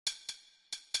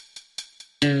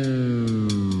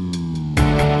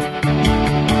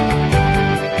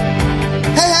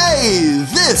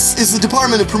This is the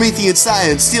Department of Promethean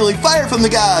Science, stealing fire from the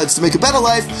gods to make a better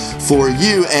life for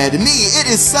you and me. It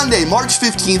is Sunday, March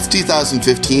 15th,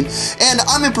 2015, and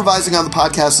I'm improvising on the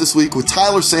podcast this week with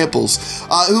Tyler Samples,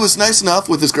 who was nice enough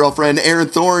with his girlfriend, Erin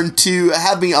Thorne, to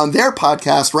have me on their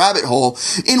podcast, Rabbit Hole,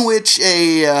 in which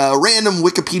a random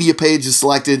Wikipedia page is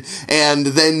selected, and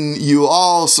then you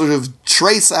all sort of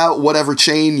trace out whatever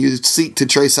chain you seek to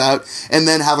trace out, and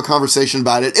then have a conversation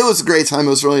about it. It was a great time.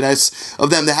 It was really nice of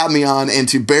them to have me on and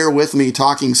to bear with me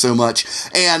talking so much.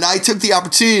 And I took the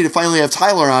opportunity to finally have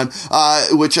Tyler on,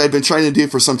 which I'd been trying to do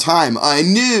for some time. I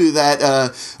knew that,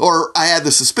 or I had the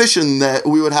suspicion that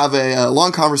we would have a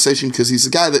long conversation, because he's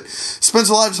a guy that spends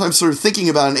a lot of time sort of thinking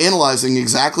about and analyzing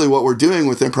exactly what we're doing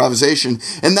with improvisation.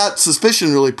 And that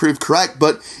suspicion really proved correct.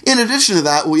 But in addition to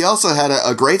that, we also had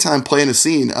a great time playing a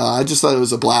scene. I just thought it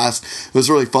was a blast. It was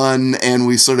really fun, and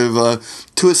we sort of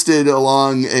twisted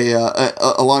along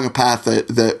a path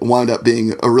that wound up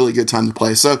being a really good time to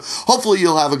play. So hopefully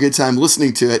you'll have a good time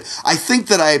listening to it. I think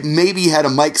that I maybe had a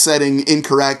mic setting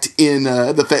incorrect in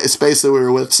the space that we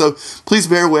were with, so please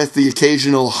bear with the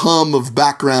occasional hum of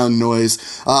background noise.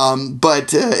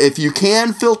 But if you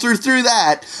can filter through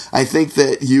that, I think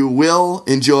that you will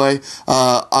enjoy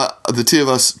the two of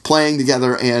us playing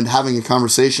together and having a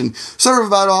conversation sort of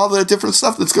about all the different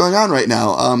stuff that's going on right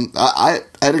now. I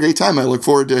had a great time. I look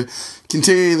forward to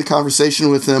continuing the conversation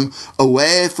with them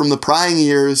away from the prying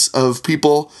ears of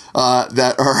people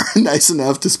that are nice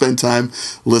enough to spend time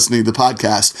listening to the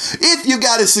podcast. If you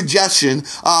got a suggestion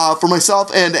for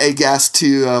myself and a guest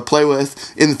to play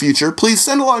with in the future, please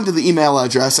send along to the email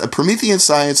address at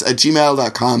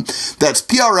prometheanscience@gmail.com. That's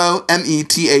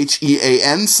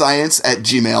PROMETHEAN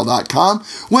science@gmail.com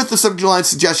with the subject line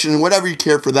suggestion and whatever you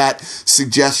care for that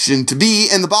suggestion to be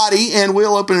in the body, and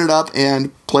we'll open it up and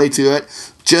play to it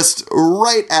just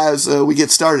right as we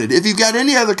get started. If you've got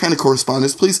any other kind of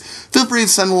correspondence, please feel free to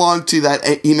send along to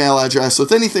that email address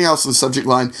with anything else in the subject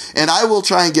line, and I will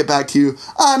try and get back to you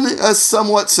on a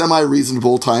somewhat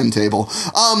semi-reasonable timetable.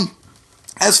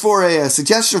 As for a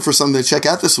suggestion for something to check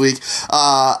out this week,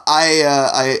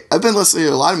 I've been listening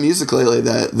to a lot of music lately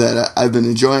that I've been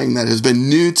enjoying that has been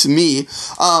new to me.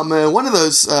 And one of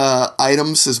those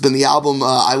items has been the album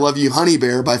I Love You, Honey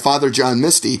Bear by Father John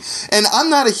Misty. And I'm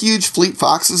not a huge Fleet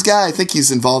Foxes guy. I think he's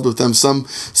involved with them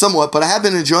somewhat, but I have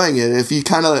been enjoying it. If you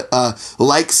kind of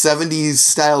like 70s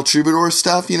style troubadour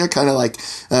stuff, kind of like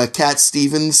Cat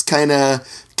Stevens kind of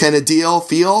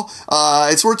feel,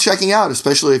 it's worth checking out,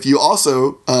 especially if you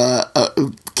also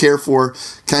care for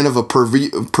kind of a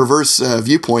perverse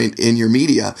viewpoint in your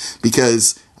media,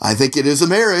 because I think it is a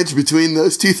marriage between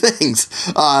those two things.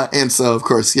 And so, of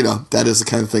course, that is the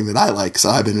kind of thing that I like, so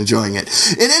I've been enjoying it.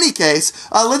 In any case,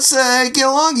 let's get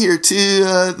along here to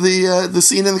the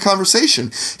scene in the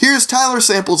conversation. Here's Tyler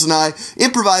Samples and I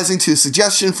improvising to a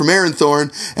suggestion from Erin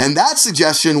Thorne, and that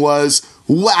suggestion was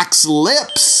wax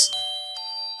lips.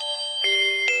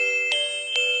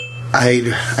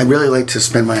 I'd really like to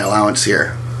spend my allowance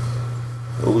here.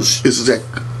 Is that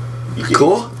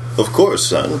cool? Of course,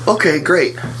 son. Okay,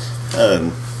 great.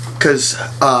 Because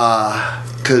I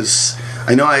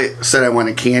know I said I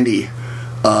wanted candy,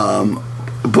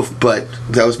 but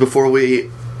that was before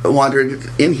we wandered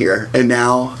in here, and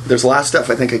now there's a lot of stuff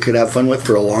I think I could have fun with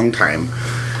for a long time.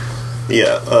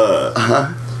 Yeah.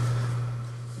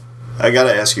 I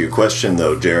gotta ask you a question,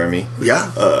 though, Jeremy. Yeah.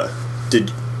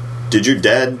 Did your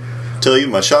dad tell you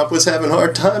my shop was having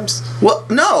hard times? Well,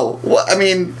 no. Well, I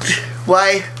mean,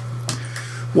 why?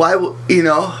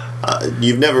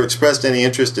 You've never expressed any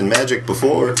interest in magic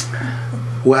before.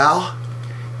 Well,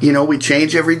 we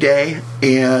change every day,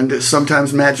 and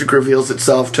sometimes magic reveals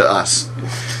itself to us.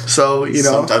 So,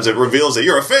 Sometimes it reveals that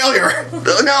you're a failure.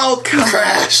 No,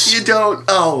 crash. You don't.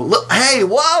 Oh, look. Hey,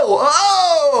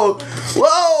 whoa.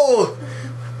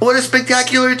 What a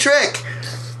spectacular trick.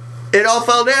 It all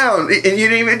fell down, and you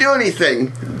didn't even do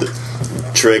anything. The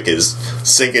trick is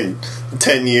sinking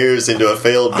 10 years into a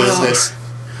failed business.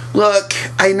 Look,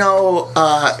 I know,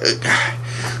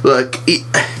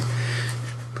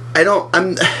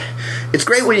 it's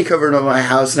great when you come over to my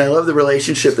house, and I love the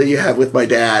relationship that you have with my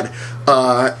dad,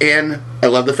 and I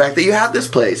love the fact that you have this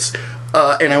place,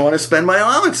 and I want to spend my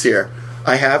allowance here.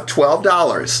 I have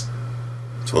 $12.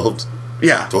 12?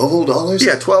 Yeah. $12?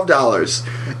 Yeah, $12.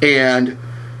 And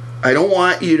I don't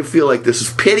want you to feel like this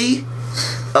is pity,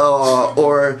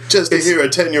 or just to hear a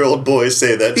 10-year-old boy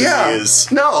say that to me is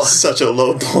such a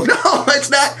low point. No, it's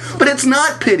not. But it's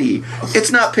not pity. It's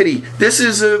not pity. This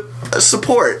is a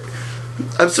support.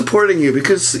 I'm supporting you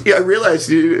because I realized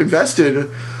you invested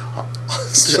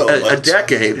So a much.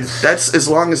 decade. That's as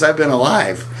long as I've been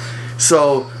alive.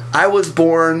 So I was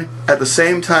born at the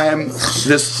same time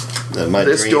this My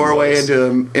this dream doorway was-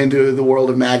 into the world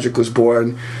of magic was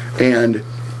born, and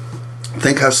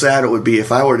think how sad it would be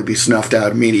if I were to be snuffed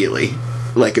out immediately.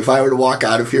 Like if I were to walk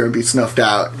out of here and be snuffed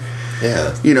out.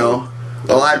 Yeah. You know,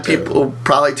 That a would lot be of people terrible.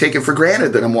 probably take it for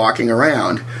granted that I'm walking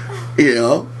around. You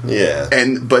know, Yeah.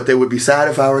 but they would be sad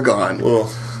if I were gone, Well,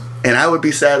 and I would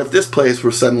be sad if this place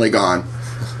were suddenly gone.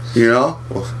 You know.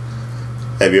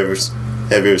 have you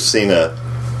ever seen a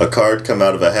card come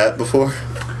out of a hat before?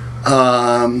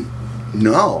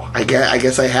 No, I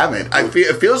guess I haven't.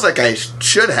 It feels like I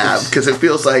should have, because it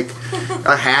feels like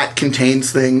a hat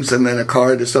contains things, and then a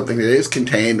card is something that is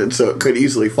contained, and so it could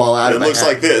easily fall out It of my looks hat.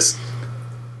 like this.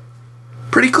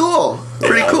 Pretty cool.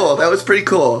 Pretty Yeah. cool. That was pretty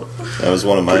cool. That was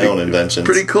one of my own inventions.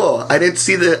 Pretty cool. I didn't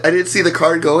see the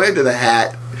card go into the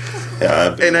hat,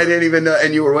 Yeah, and I didn't even know.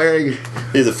 And you were wearing.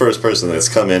 you're the first person that's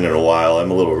come in a while.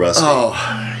 I'm a little rusty. Oh,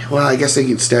 well, I guess I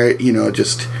can start.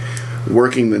 Just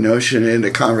working the notion into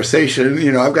conversation.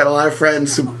 I've got a lot of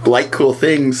friends who like cool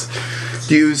things.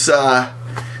 Do you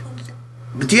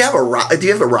have a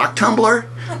rock tumbler?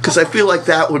 Because I feel like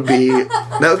that would be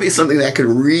something that could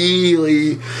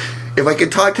really, if I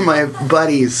could talk to my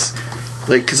buddies,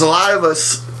 like, because a lot of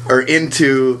us are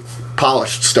into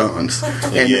polished stones,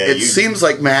 and Yeah, it seems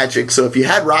like magic. So if you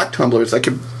had rock tumblers, I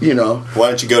could, Why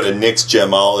don't you go to Nick's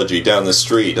Gemology down the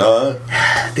street, huh?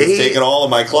 He's taking all of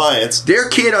my clients. they're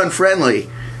kid unfriendly.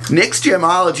 Nick's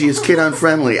Gemology is kid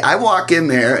unfriendly. I walk in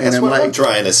there and That's I'm what like, I'm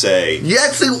trying to say.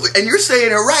 yes, and you're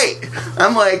saying it right.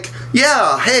 I'm like,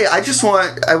 yeah, hey,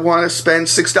 I want to spend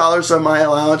 $6 on my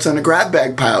allowance on a grab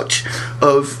bag pouch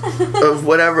of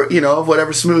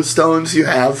whatever smooth stones you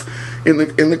have in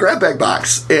the grab bag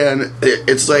box. And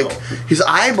it's like he's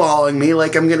eyeballing me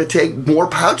like I'm going to take more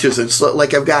pouches. It's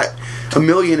like I've got a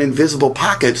million invisible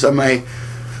pockets on my.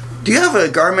 Do you have a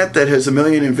garment that has a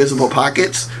million invisible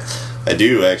pockets? I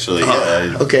do, actually,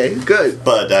 yeah. Okay, good.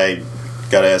 But I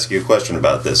gotta ask you a question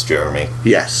about this, Jeremy.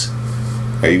 Yes.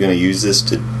 Are you gonna use this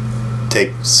to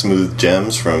take smooth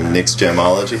gems from Nick's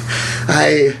Gemology?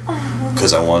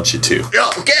 Because I want you to.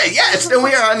 Okay, yes, then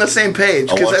we are on the same page.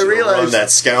 I Because want I you to run realized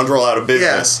that scoundrel out of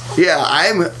business. Yeah,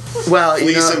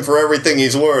 Fleece him for everything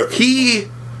he's worth. he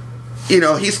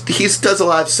does a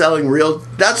lot of selling real.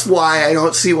 That's why I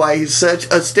don't see why he's such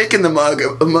a stick in the mud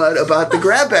about the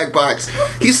grab bag box.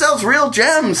 He sells real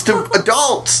gems to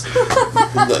adults.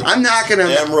 I'm not gonna.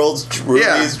 Emeralds, rubies,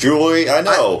 Yeah. jewelry. I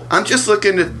know. I'm just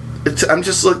looking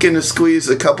to squeeze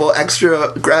a couple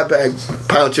extra grab bag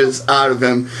pouches out of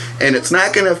him, and it's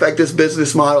not going to affect his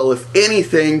business model. If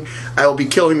anything, I will be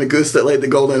killing the goose that laid the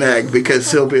golden egg,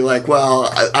 because he'll be like,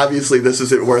 well, obviously this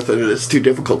isn't worth it, and it's too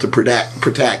difficult to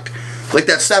protect. Like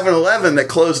that 7-Eleven that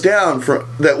closed down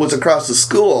that was across the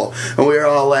school, and we were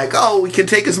all like, oh, we can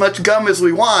take as much gum as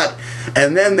we want,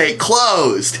 and then they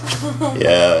closed.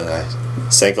 Yeah, I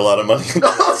sank a lot of money.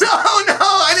 Oh no,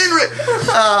 I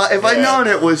didn't. If I'd known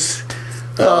it was,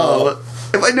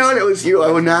 if I'd known it was you,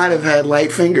 I would not have had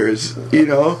light fingers.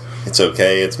 It's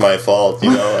okay. It's my fault.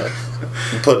 I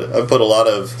put a lot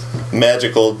of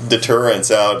magical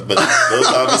deterrents out, but those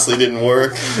obviously didn't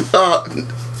work.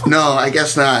 No, I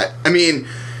guess not. I mean,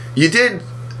 you did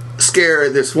scare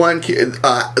this one kid.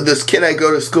 This kid I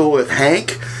go to school with,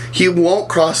 Hank. He won't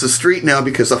cross the street now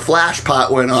because a flash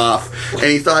pot went off, and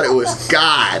he thought it was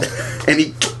God, and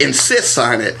he insists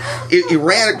on it. He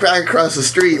ran it back across the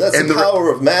street. That's and the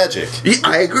power of magic. Yeah,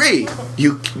 I agree.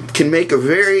 You can make a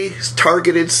very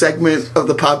targeted segment of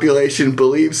the population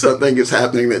believe something is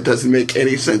happening that doesn't make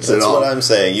any sense That's at all. what I'm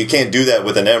saying. You can't do that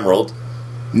with an emerald.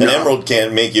 No. An emerald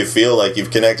can't make you feel like you've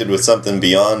connected with something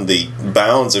beyond the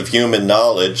bounds of human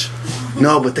knowledge.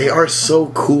 No, but they are so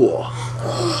cool.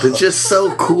 They're just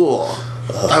so cool.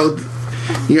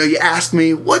 You ask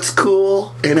me what's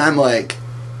cool, and I'm like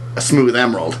a smooth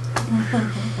emerald.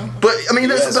 But I mean,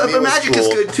 Yes, the me was magic cool. is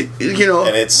good too.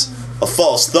 And it's a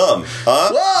false thumb, huh?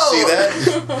 Whoa! See that?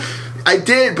 I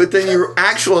did, but then your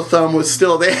actual thumb was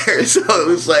still there, so it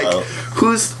was like, Oh.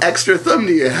 whose extra thumb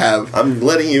do you have? I'm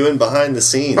letting you in behind the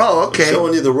scenes. Oh, okay. I'm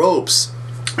showing you the ropes.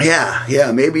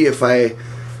 Yeah. Maybe if I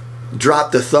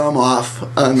dropped the thumb off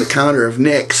on the counter of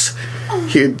Nick's,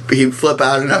 he'd flip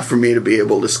out enough for me to be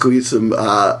able to squeeze some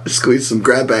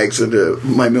grab bags into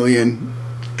my million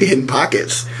hidden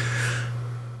pockets.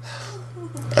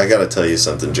 I gotta tell you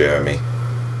something, Jeremy.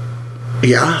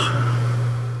 Yeah.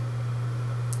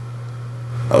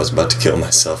 I was about to kill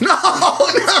myself. No.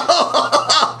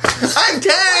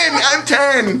 I'm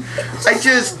 10. I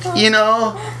just,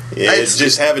 Yeah, it's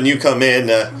just having you come in.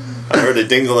 I heard a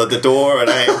dingle at the door, and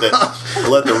I had to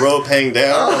let the rope hang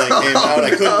down when I came out. I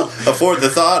couldn't afford the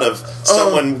thought of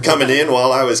someone coming in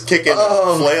while I was kicking,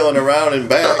 flailing around and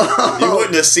back. You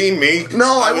wouldn't have seen me.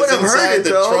 No, I would have heard it, the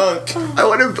though. trunk. I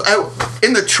would have...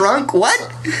 in the trunk? What?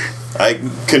 I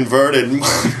converted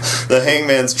the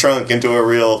hangman's trunk into a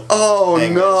real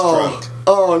trunk.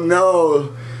 Oh,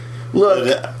 no.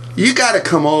 Look, you got to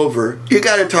come over. You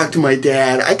got to talk to my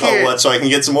dad. I can't... Oh, what, so I can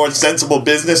get some more sensible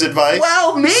business advice?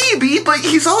 Well, maybe, but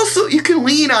he's also... You can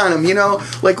lean on him, you know?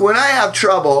 Like, when I have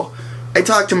trouble, I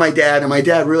talk to my dad, and my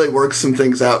dad really works some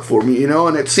things out for me, you know?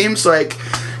 And it seems like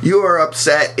you are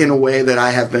upset in a way that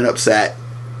I have been upset,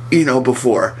 you know,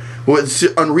 before. Was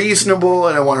unreasonable,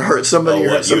 and I want to hurt somebody or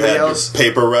hurt somebody else. You had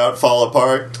your paper route fall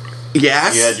apart?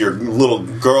 Yes. You had your little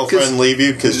girlfriend leave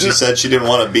you because she said she didn't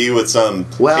want to be with some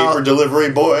paper delivery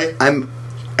boy?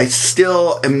 I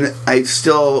still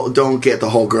don't get the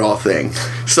whole girl thing.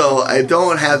 So I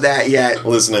don't have that yet.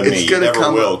 Listen to me, you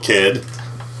never will, kid.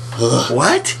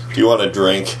 What? Do you want a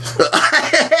drink?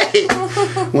 Hey.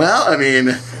 Well, I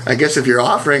mean, I guess if you're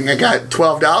offering, I got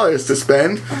 $12 to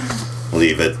spend.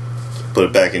 Leave it. Put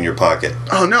it back in your pocket.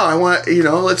 Oh, no, I want,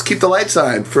 let's keep the lights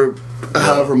on for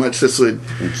however much this would...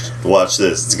 Watch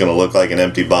this. It's going to look like an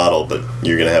empty bottle, but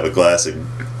you're going to have a glass of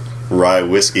rye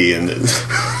whiskey and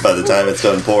by the time it's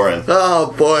done pouring.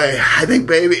 Oh, boy. I think,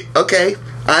 baby... Okay,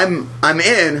 I'm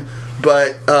in,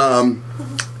 but I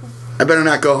better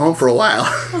not go home for a while.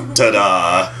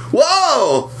 Ta-da!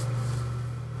 Whoa!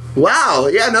 Wow.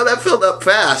 Yeah, no, that filled up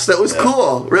fast. That was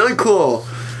cool. Really cool.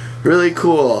 Really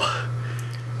cool.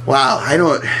 Wow,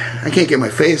 I can't get my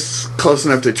face close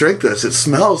enough to drink this. It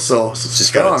smells so Just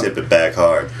strong. gotta tip it back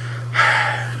hard.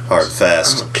 Hard,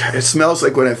 fast. Okay. It smells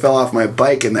like when I fell off my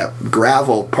bike in that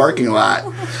gravel parking lot.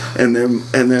 And then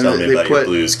Tell me about your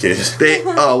blues, kid.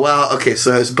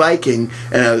 So I was biking,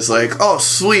 and I was like, oh,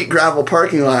 sweet gravel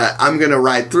parking lot. I'm going to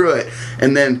ride through it.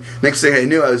 And then next thing I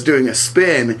knew, I was doing a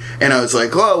spin, and I was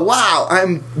like, oh, wow,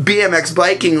 I'm BMX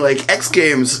biking like X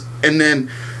Games. And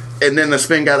then the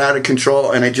spin got out of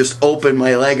control, and I just opened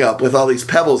my leg up with all these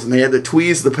pebbles, and they had to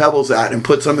tweeze the pebbles out and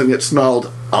put something that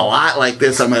smelled a lot like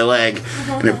this on my leg,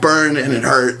 and it burned, and it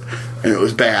hurt, and it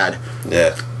was bad.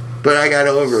 Yeah. But I got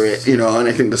over it, and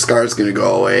I think the scar's going to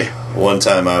go away. One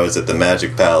time I was at the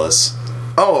Magic Palace.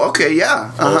 Oh, okay,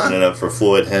 yeah. Opening up for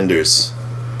Floyd Henders.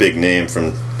 Big name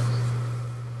from...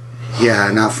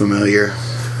 Yeah, not familiar.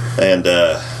 And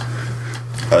I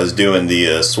was doing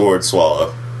the sword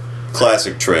swallow.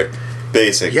 Classic trick.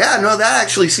 Basic. Yeah, no, that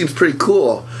actually seems pretty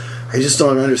cool. I just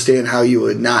don't understand how you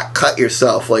would not cut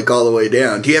yourself, like, all the way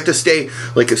down. Do you have to stay...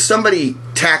 Like, if somebody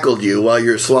tackled you while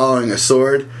you're swallowing a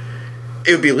sword,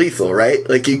 it would be lethal, right?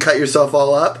 Like, you cut yourself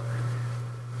all up?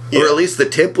 Yeah. Or at least the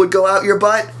tip would go out your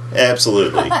butt?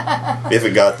 Absolutely. If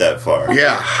it got that far.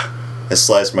 Yeah. I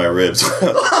sliced my ribs. When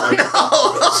I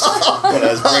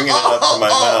was bringing it up to my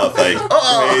mouth,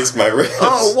 I raised my ribs.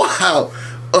 Oh, wow.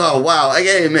 Oh, wow. I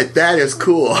gotta admit, that is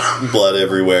cool. Blood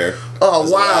everywhere. Oh,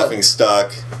 wow. Laughing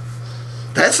stock.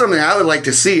 That's something I would like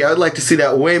to see. I would like to see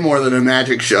that way more than a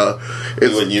magic show.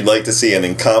 You'd like to see an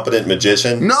incompetent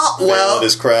magician fail at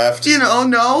his craft?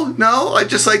 No. I'd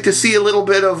just like to see a little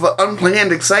bit of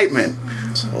unplanned excitement.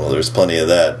 Well, there's plenty of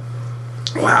that.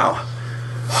 Wow.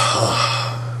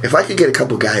 If I could get a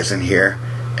couple guys in here,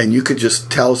 and you could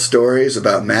just tell stories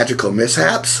about magical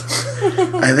mishaps,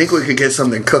 I think we could get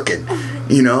something cooking,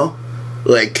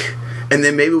 Like, and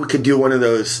then maybe we could do one of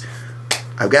those,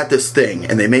 I've got this thing,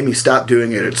 and they made me stop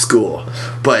doing it at school,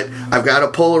 but I've got a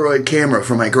Polaroid camera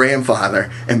from my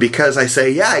grandfather, and because I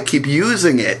say, yeah, I keep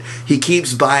using it, he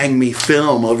keeps buying me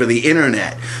film over the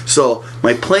internet. So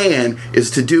my plan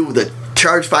is to do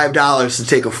charge $5 to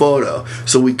take a photo.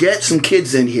 So we get some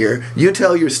kids in here. You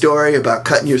tell your story about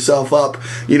cutting yourself up,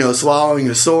 swallowing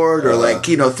a sword,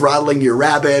 or throttling your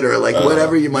rabbit, or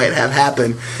whatever you might have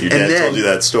happen. Your dad told you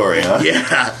that story, huh?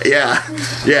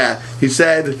 Yeah. He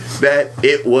said that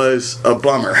it was a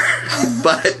bummer.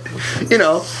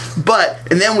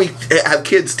 And then we have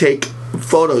kids take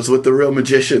photos with the real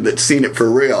magician that's seen it for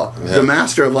real. Yeah. The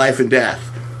master of life and death.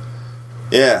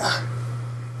 Yeah.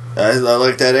 I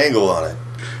like that angle on it.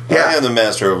 Yeah. I am the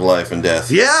master of life and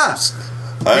death. Yeah.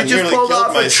 I you just nearly pulled killed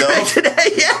off myself. A trick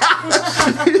today. Yeah.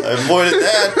 I avoided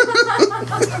that.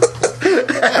 And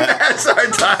that's our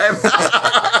time.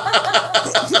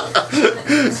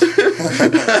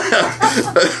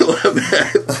 I love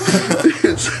that.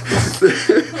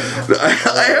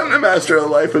 I am the master of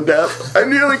life and death. I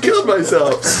nearly killed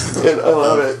myself. And I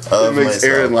love it. It makes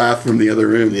Aaron laugh from the other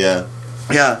room. Yeah.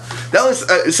 Yeah, that was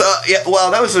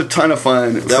that was a ton of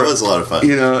fun. That was a lot of fun.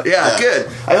 Good.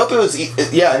 I hope it was.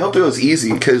 I hope it was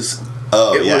easy because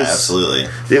Oh, It yeah, was- absolutely.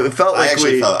 It felt like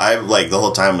I like the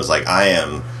whole time was like, I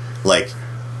am like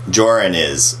Joran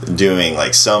is doing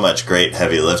like so much great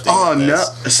heavy lifting. Oh, with no.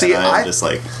 this, See, and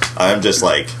I'm just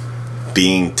like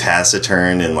being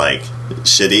taciturn and like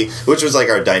shitty, which was like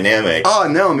our dynamic. Oh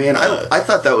no, man! I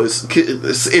thought that was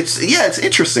it's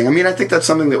interesting. I mean, I think that's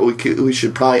something that we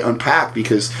should probably unpack,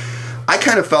 because I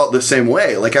kind of felt the same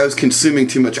way. Like I was consuming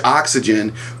too much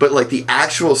oxygen, but like the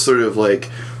actual sort of like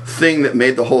thing that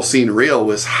made the whole scene real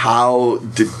was how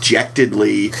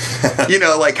dejectedly,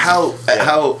 like how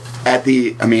at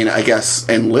the, I mean, I guess,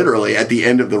 and literally at the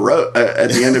end of the rope,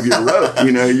 at the end of your rope,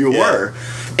 you were,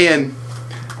 and.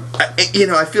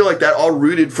 I feel like that all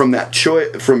rooted from that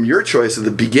from your choice at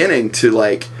the beginning to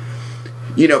like,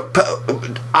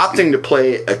 opting to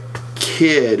play a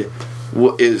kid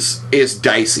is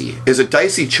dicey. Is a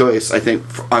dicey choice, I think,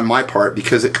 on my part,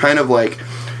 because it kind of like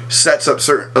sets up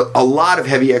a lot of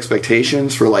heavy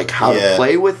expectations for like how to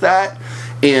play with that,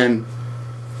 and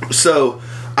so.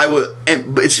 But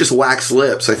it's just wax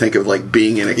lips, I think, of like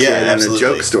being in a kid in a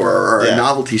joke store or a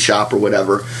novelty shop or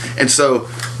whatever. And so,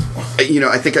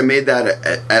 I think I made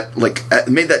that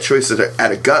made that choice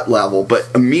at a gut level, but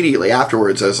immediately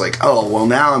afterwards I was like, oh, well,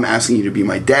 now I'm asking you to be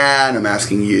my dad. I'm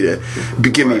asking you to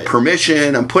give me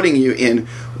permission. I'm putting you in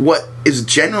what is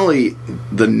generally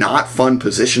the not fun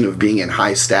position of being in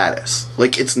high status.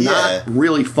 Like, it's not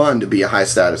really fun to be a high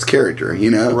status character,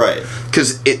 Right.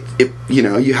 Because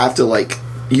you have to like.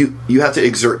 You have to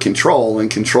exert control, and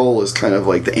control is kind of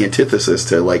like the antithesis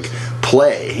to like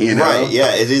play, Right,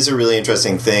 yeah, it is a really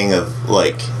interesting thing of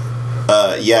like,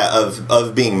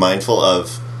 of being mindful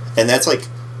of, and that's like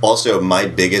also my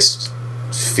biggest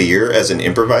fear as an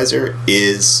improviser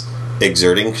is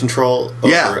exerting control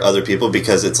over other people,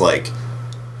 because it's like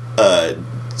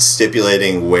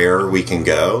stipulating where we can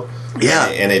go,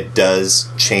 and it does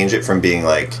change it from being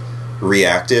like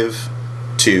reactive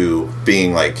to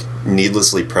being like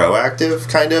needlessly proactive,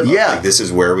 kind of. Like, this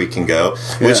is where we can go,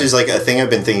 which is like a thing I've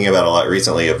been thinking about a lot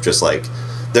recently, of just like,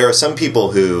 there are some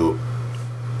people who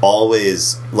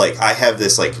always like, I have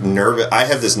this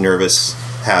nervous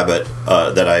habit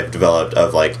that I've developed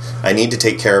of like, I need to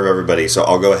take care of everybody, so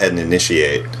I'll go ahead and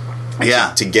initiate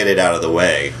to get it out of the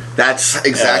way. That's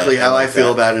exactly how I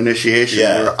feel about initiation.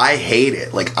 Where I hate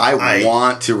it. Like, I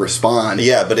want to respond.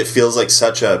 Yeah, but it feels like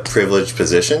such a privileged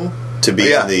position to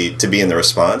be in the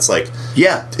response. Like,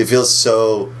 it feels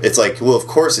so. It's like, well, of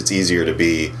course, it's easier to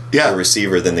be the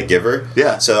receiver than the giver.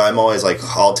 Yeah. So I'm always like,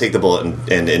 I'll take the bullet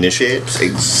and initiate. That's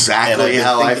exactly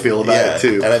how I feel about it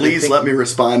too. Please let me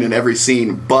respond in every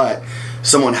scene, but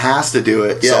someone has to do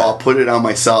it, so I'll put it on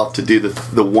myself to do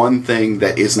the one thing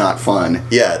that is not fun.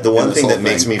 Yeah, the one thing that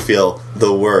makes me feel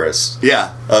the worst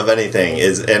of anything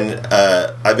is, and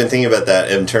I've been thinking about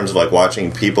that in terms of like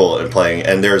watching people and playing,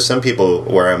 and there are some people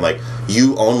where I'm like,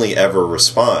 you only ever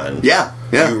respond. You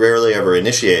rarely ever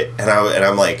initiate, and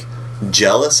I'm like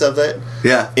jealous of it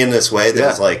in this way that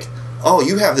it's like, oh,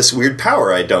 you have this weird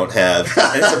power I don't have,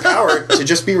 and it's a power to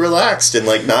just be relaxed and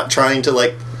like not trying to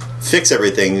like fix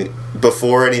everything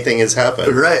before anything has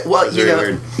happened. Right. Well,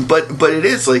 but it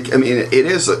is like, I mean,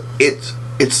 it's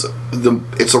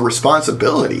a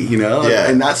responsibility,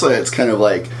 and that's why it's kind of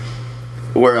like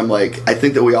where I'm like, I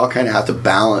think that we all kind of have to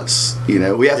balance, we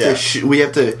have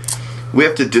to we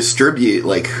have to distribute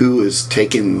like who is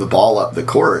taking the ball up the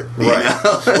court, right?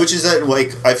 Which is that,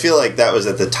 like, I feel like that was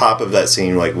at the top of that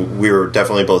scene. Like, we were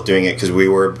definitely both doing it because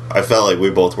I felt like we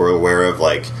both were aware of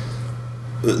like,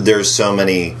 there's so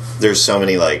many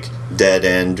like dead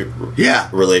end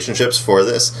relationships for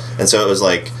this, and so it was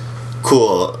like,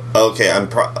 cool, okay,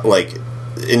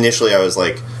 initially I was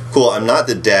like, cool, I'm not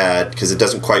the dad because it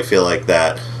doesn't quite feel like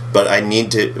that, but I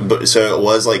need to, so it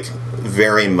was like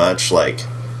very much like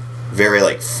very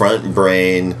like front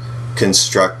brain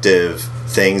constructive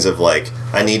things of like,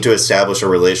 I need to establish a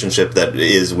relationship that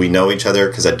is, we know each other,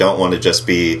 because I don't want to just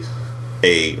be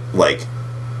like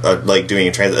doing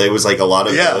a trans. It was like a lot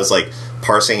of it was like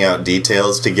parsing out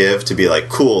details to give to be like,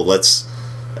 cool, let's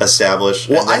establish.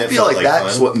 Well, I feel like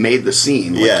that's fun. What made the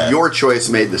scene. Like, your choice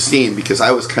made the scene, because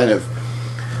I was kind of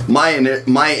my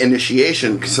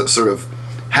initiation sort of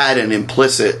had an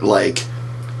implicit like,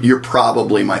 you're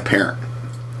probably my parent.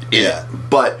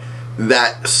 But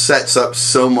that sets up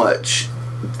so much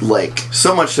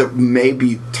that may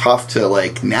be tough to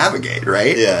like navigate,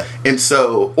 right? And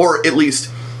so, or at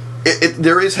least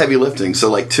there is heavy lifting.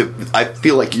 So like, I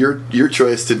feel like your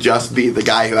choice to just be the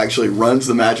guy who actually runs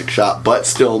the magic shop, but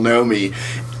still know me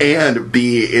and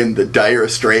be in the dire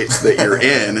straits that you're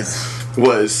in,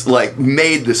 was like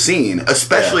made the scene,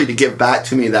 especially to give back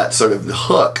to me that sort of the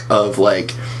hook of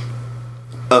like,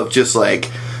 of just like,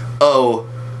 oh,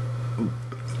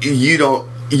 you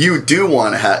do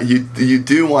want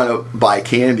to buy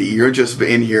candy. You're just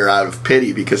in here out of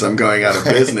pity because I'm going out of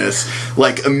business.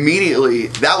 Like, immediately,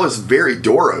 that was very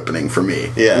door opening for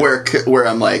me. Yeah. Where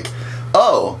I'm like,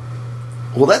 oh,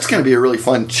 well, that's going to be a really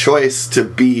fun choice to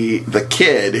be the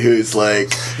kid who's like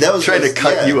trying to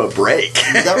cut you a break.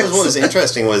 That was what was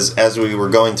interesting, was as we were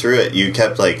going through it, you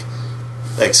kept like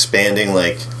expanding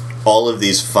like all of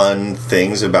these fun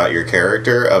things about your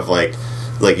character of like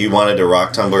you wanted to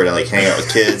rock Tumblr to like hang out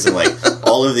with kids and like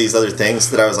all of these other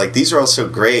things that I was like, these are all so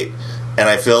great, and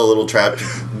I feel a little trapped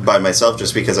by myself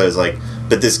just because I was like,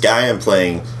 but this guy I'm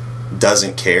playing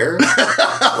doesn't care,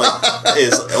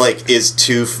 is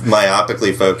too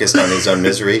myopically focused on his own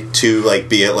misery to like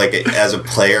be like, as a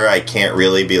player I can't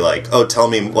really be like, oh, tell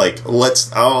me like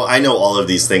I know all of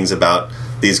these things about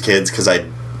these kids because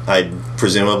I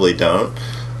presumably don't,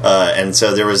 and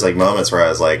so there was like moments where I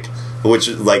was like, which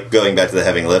like going back to the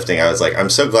heavy lifting, I was like, I'm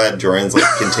so glad Jordan's like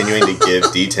continuing to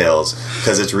give details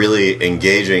because it's really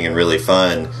engaging and really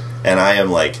fun, and I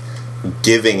am like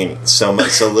giving so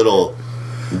little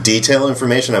detail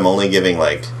information. I'm only giving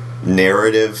like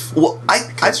narrative. Well,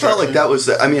 I felt like that was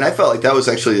I felt like that was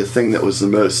actually the thing that was the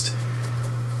most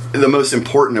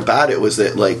important about it, was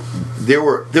that like there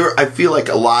were I feel like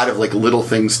a lot of like little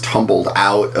things tumbled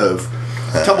out of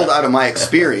my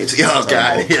experience. Oh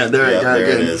god, yeah, there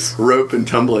it is. Rope and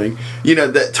tumbling. You know,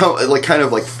 that like kind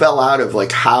of like fell out of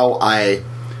like how I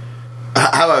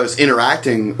was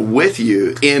interacting with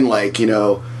you in like, you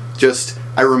know, just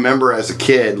I remember as a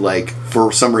kid, like,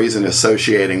 for some reason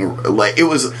associating, like, it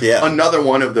was another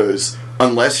one of those,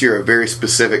 unless you're a very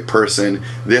specific person,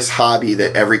 this hobby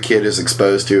that every kid is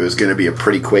exposed to is going to be a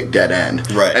pretty quick dead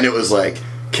end. Right. And it was like,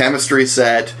 chemistry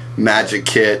set, magic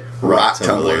kit, rock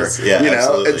tumbler. Yeah, you know?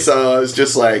 absolutely. And so I was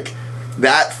just like,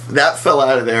 that fell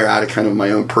out of there out of kind of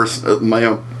my own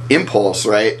impulse,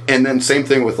 right? And then same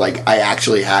thing with, like, I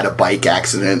actually had a bike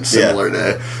accident similar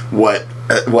to what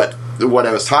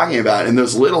I was talking about, and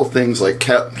those little things like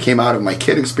came out of my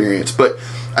kid experience, but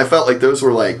I felt like those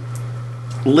were like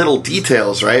little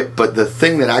details, right? But the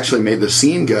thing that actually made the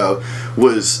scene go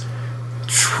was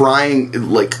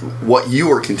trying like what you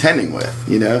were contending with,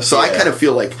 you know? So I kind of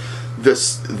feel like the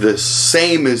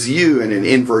same as you in an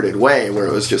inverted way, where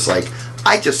it was just like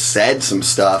I just said some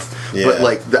stuff, but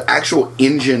like the actual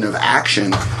engine of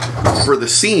action for the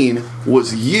scene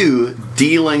was you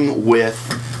dealing with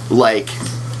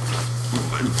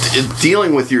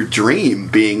your dream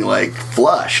being like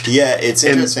flushed. Yeah, it's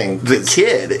interesting. The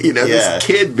kid, you know, this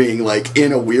kid being like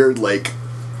in a weird like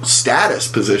status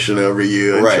position over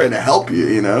you and trying to help you,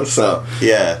 you know. So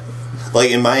yeah,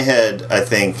 like in my head, I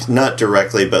think not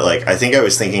directly, but like I think I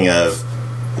was thinking of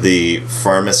the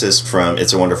pharmacist from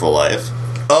It's a Wonderful Life.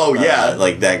 Oh yeah,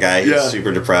 like that guy who's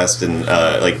super depressed and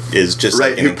like is just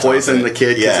right. Who poisoned the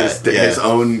kid because his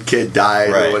own kid died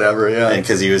or whatever. Yeah, and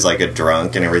because he was like a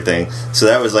drunk and everything. So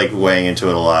that was like weighing into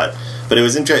it a lot. But it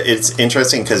was it's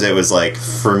interesting because it was like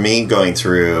for me going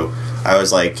through, I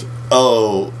was like,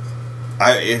 oh,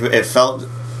 it felt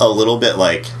a little bit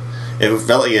like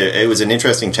it was an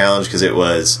interesting challenge because it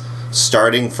was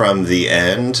starting from the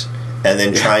end and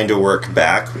then trying to work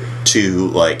back to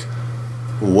like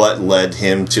what led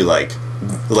him to like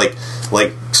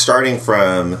starting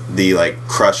from the like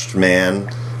crushed man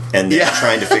and then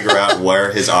trying to figure out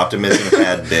where his optimism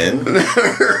had been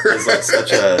is like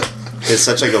such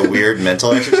like a weird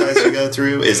mental exercise to go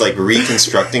through, is like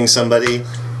reconstructing somebody.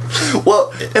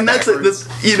 Well, and that's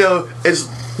you know,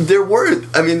 there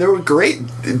were great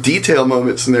detail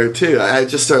moments in there too. I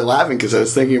just started laughing because I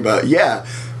was thinking about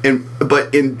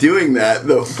but in doing that,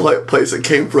 the place it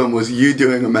came from was you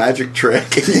doing a magic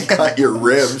trick and you got your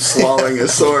ribs swallowing a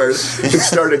sword and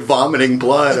started vomiting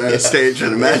blood on a stage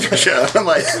in a magic show. I'm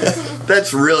like,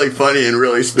 that's really funny and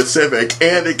really specific,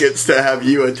 and it gets to have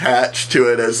you attached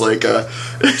to it as like well,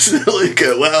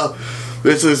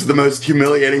 this is the most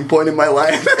humiliating point in my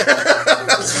life.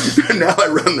 Now I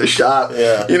run the shop,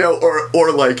 you know,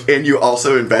 or like, and you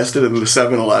also invested in the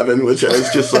 7-Eleven, which I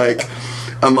was just like,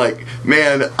 I'm like,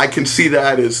 man, I can see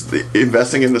that as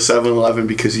investing in the 7-Eleven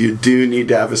because you do need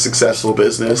to have a successful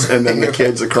business, and then the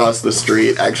kids across the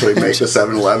street actually make the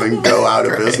 7-Eleven go out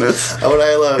of business. What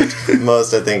I loved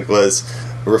most, I think, was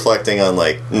reflecting on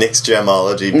like Nick's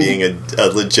gemology being a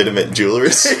legitimate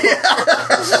jewelry store,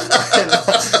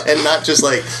 and not just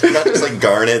like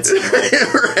garnets, and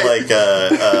like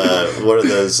what are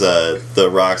those the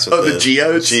rocks with the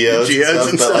geodes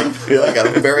and stuff, but like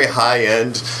a very high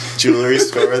end jewelry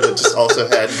store that just also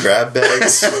had grab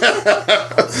bags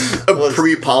of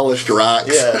pre-polished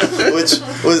rocks. Yeah, which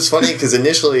was funny because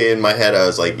initially in my head I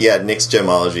was like, yeah, Nick's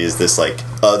Gemology is this like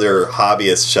other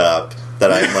hobbyist shop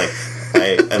that I'm like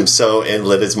I am so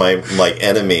lit as my like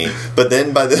enemy. But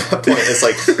then by that point it's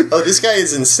like, oh, this guy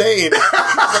is insane.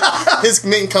 Like, his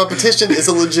main competition is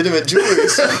a legitimate jewelry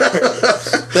store.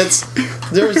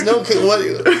 There was no what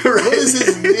is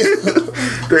his deal?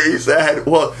 Very sad.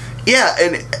 Well, yeah,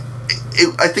 and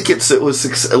I think it was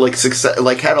success,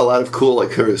 like had a lot of cool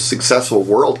like successful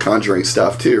world conjuring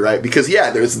stuff too, right? Because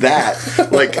there's that.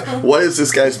 Like, what is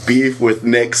this guy's beef with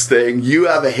Nick's thing? You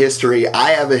have a history.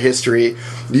 I have a history.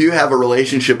 You have a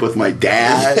relationship with my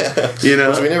dad. You know,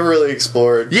 which we never really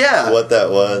explored. What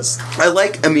that was. I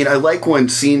like when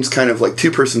scenes kind of like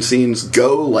 2-person scenes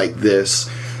go like this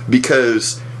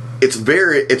because it's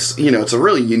a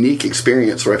really unique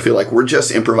experience where I feel like we're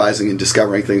just improvising and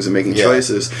discovering things and making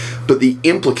choices, but the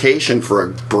implication for a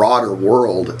broader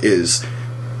world is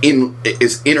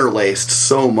interlaced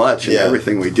so much in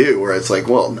everything we do, where it's like,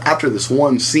 well, after this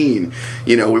one scene,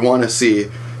 we want to see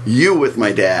you with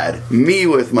my dad, me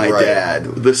with my dad,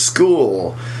 the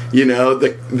school,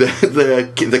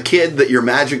 the kid that your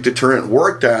magic deterrent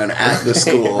worked on at the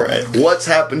school. What's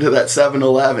happened to that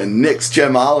 7-Eleven? Nick's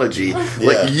Gemology.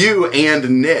 Like you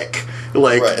and Nick.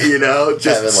 Like, just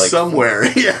having, like, somewhere.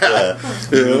 You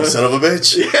son of a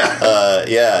bitch.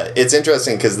 It's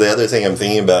interesting because the other thing I'm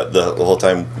thinking about the whole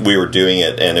time we were doing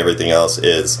it and everything else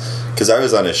is because I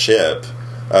was on a ship.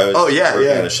 I was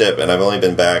working on a ship, and I've only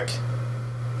been back,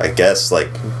 I guess,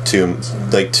 like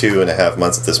 2.5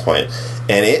 months at this point,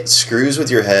 and it screws with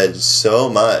your head so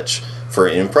much for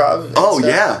improv.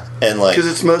 And like because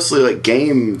it's mostly like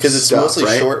game, because it's mostly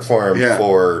short form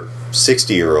for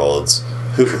 60-year-olds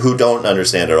who don't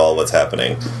understand at all what's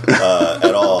happening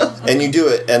at all, and you do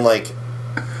it, and like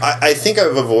I think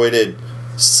I've avoided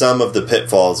some of the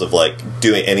pitfalls of like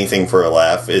doing anything for a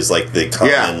laugh is like the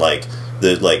common like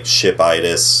the like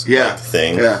shipitis like,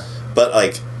 thing, but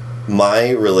like my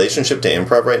relationship to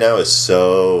improv right now is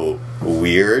so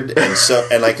weird,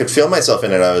 and I could feel myself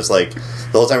in it. I was like,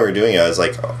 the whole time we were doing it, I was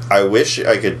like, I wish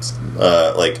I could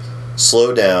like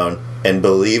slow down and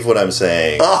believe what I'm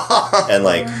saying and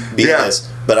like be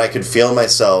this, but I could feel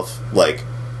myself like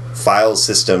file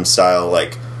system style,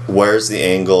 like where's the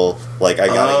angle, like I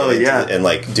gotta get into it, and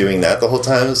like doing that the whole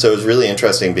time. So it was really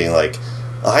interesting being like,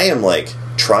 I am like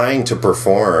trying to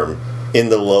perform in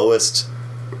the lowest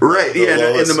in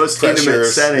the most intimate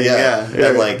setting,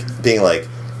 and like being like,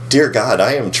 dear God,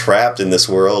 I am trapped in this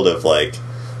world of like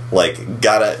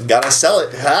gotta sell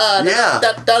it.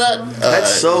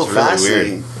 That's so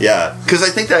fascinating. Really because I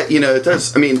think that it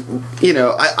does. I mean,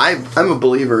 I'm a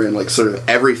believer in like sort of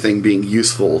everything being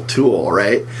useful tool,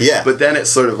 right? But then it's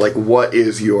sort of like, what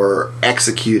is your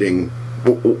executing?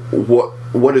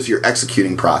 What is your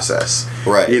executing process?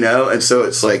 Right. And so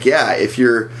it's like, if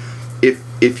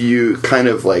you kind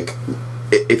of like,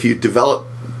 if you develop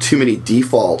too many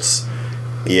defaults,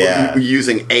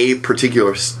 using a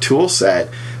particular tool set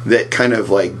that kind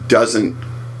of like doesn't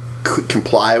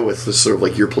comply with the sort of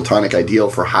like your platonic ideal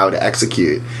for how to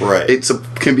execute,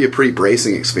 can be a pretty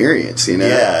bracing experience,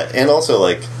 and also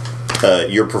like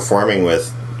you're performing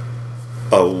with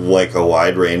a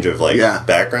wide range of like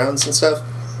backgrounds and stuff,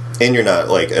 and you're not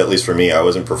like, at least for me, I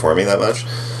wasn't performing that much,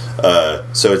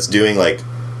 so it's doing like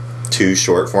 2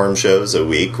 short form shows a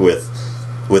week with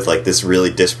like this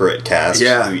really disparate cast.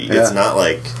 It's not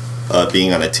like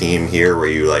being on a team here where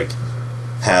you like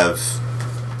have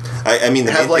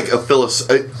like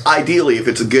a ideally, if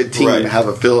it's a good team, have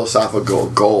a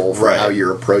philosophical goal for how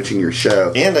you're approaching your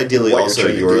show, and ideally also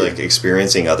you're like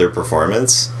experiencing other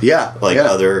performance.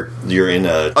 Other, you're in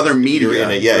a other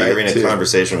media. You're in a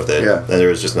conversation with it, and there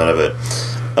was just none of it.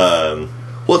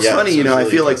 Well, it's funny, I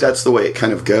feel like that's the way it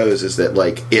kind of goes, is that,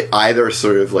 like, it either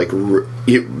sort of, like,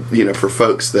 for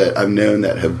folks that I've known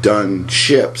that have done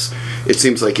ships, it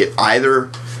seems like it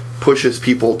either pushes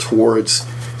people towards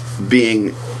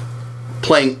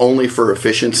playing only for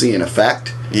efficiency and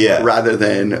effect, rather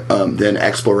than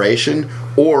exploration,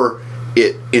 or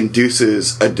it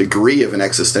induces a degree of an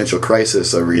existential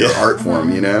crisis over your art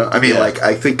form, I mean, like,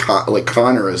 I think,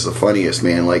 Connor is the funniest,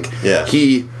 man. Like,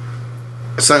 he...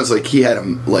 It sounds like he had a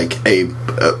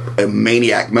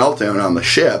maniac meltdown on the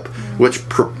ship, which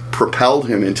propelled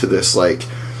him into this, like,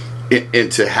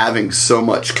 into having so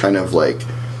much kind of like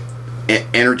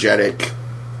energetic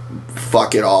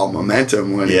fuck it all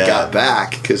momentum when he got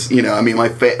back, because my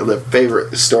the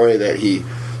favorite story that he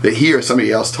or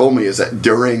somebody else told me is that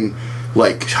during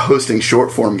like hosting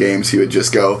short form games, he would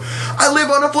just go, "I live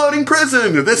on a floating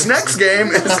prison. This next game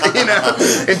is,"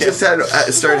 and just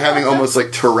started having almost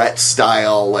like Tourette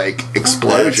style like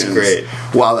explosions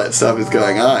while that stuff is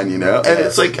going on, and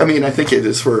it's like, I think it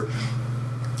is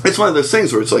it's one of those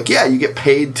things where it's like, you get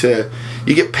paid to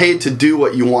do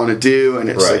what you want to do, and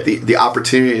it's like the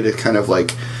opportunity to kind of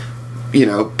like,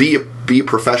 be a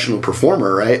professional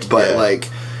performer, right? But like,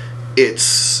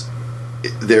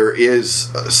 there is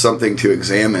something to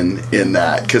examine in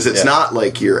that, because it's not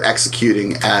like you're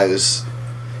executing as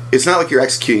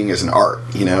an art,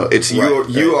 it's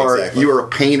you are a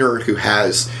painter who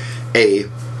has a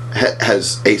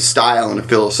style and a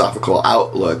philosophical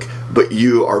outlook, but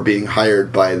you are being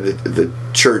hired by the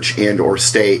church and or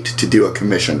state to do a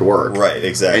commissioned work, right?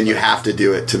 Exactly. And you have to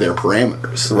do it to their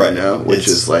parameters, right? Which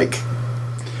is like,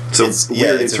 it's a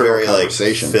weird internal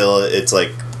conversation. It's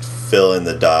like fill in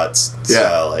the dots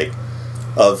style, like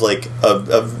of like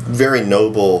a very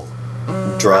noble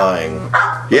drawing.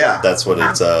 That's what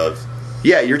it's of.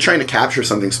 You're trying to capture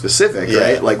something specific,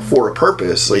 right? Like for a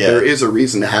purpose. Like there is a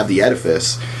reason to have the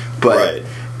edifice, but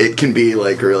it can be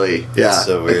like really, It's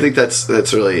so weird. I think that's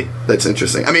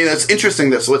interesting. I mean, that's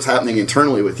interesting. That's what's happening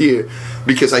internally with you,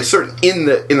 because in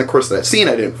the course of that scene,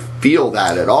 I didn't feel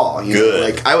that at all.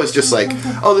 Like I was just like,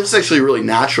 oh, this is actually really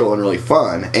natural and really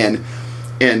fun, and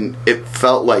it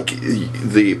felt like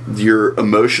your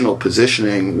emotional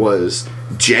positioning was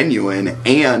genuine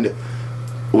and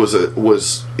was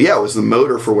the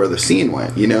motor for where the scene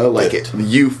went.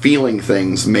 You feeling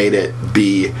things made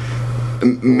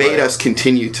us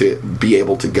continue to be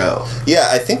able to go.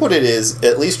 I think what it is,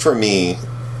 at least for me,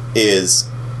 is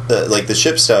like the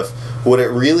ship stuff. What it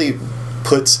really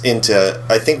puts into,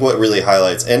 I think what really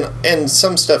highlights, and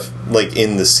some stuff like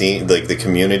in the scene, like the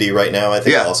community right now, I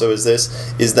think also is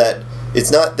that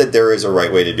it's not that there is a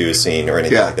right way to do a scene or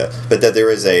anything like that, but that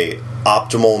there is a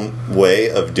optimal way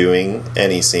of doing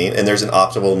any scene, and there's an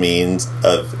optimal means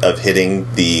of hitting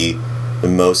the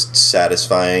most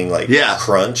satisfying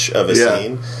crunch of a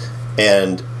scene,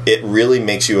 and it really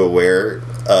makes you aware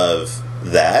of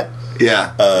that.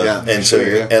 And so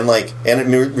it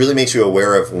really makes you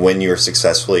aware of when you're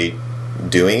successfully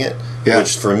doing it,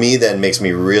 which for me then makes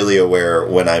me really aware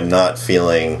when I'm not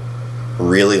feeling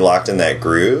really locked in that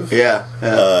groove.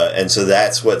 And so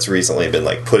that's what's recently been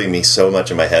like putting me so much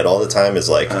in my head all the time, is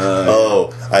like,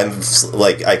 I'm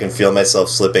like, I can feel myself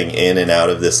slipping in and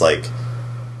out of this like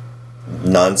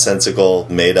nonsensical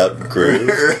made up groove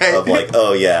of like,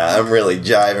 I'm really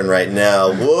jiving right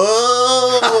now.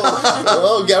 Whoa,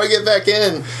 gotta get back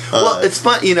in. Well, it's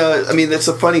fun, that's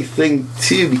a funny thing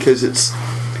too, because it's,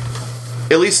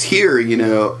 at least here,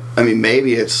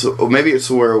 maybe it's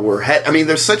where we're headed.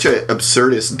 There's such an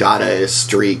absurdist Dadaist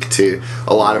streak to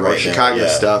a lot of our Chicago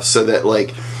stuff, so that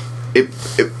like it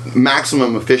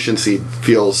maximum efficiency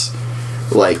feels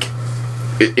like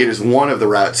it is one of the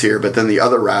routes here, but then the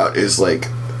other route is like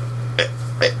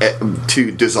to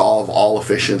dissolve all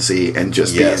efficiency and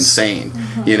just be insane,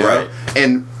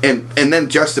 and then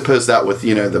juxtapose that with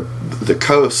the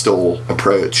coastal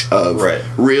approach of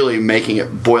really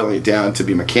boiling it down to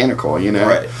be mechanical,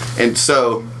 and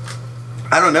so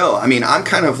I don't know. I'm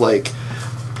kind of like,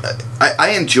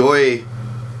 I enjoy.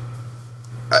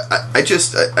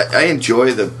 I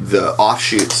enjoy the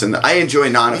offshoots, and I enjoy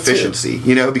non-efficiency,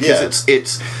 because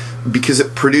because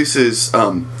it produces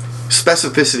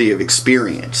specificity of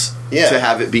experience to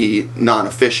have it be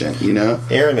non-efficient,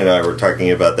 Aaron and I were talking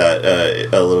about that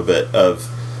a little bit of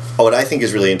what I think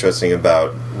is really interesting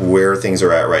about where things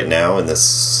are at right now in the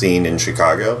scene in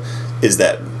Chicago is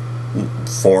that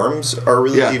forms are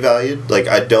really devalued. Like,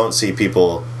 I don't see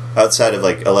people outside of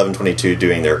like 1122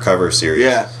 doing their cover series.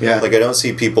 Like, I don't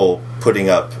see people putting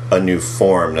up a new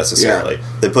form necessarily.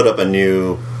 They put up a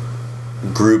new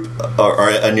group or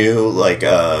a new like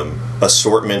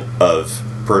assortment of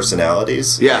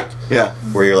personalities.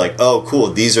 Where you're like, oh,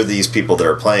 cool, these are these people that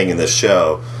are playing in this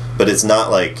show, but it's not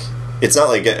like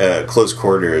close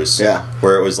quarters.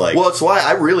 Where it was like, well, it's why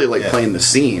I really like playing the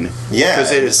scene.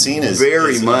 Because the scene is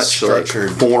very much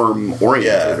structured, like form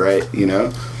oriented, right?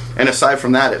 And aside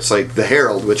from that, it's like the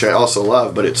Herald, which I also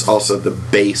love, but it's also the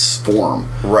base form,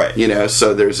 right?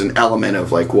 So there's an element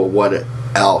of like, well, what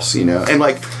else, and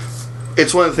like,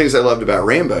 it's one of the things I loved about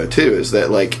Rainbow too, is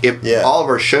that like all of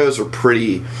our shows were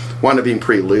wound up being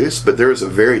pretty loose, but there was a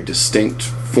very distinct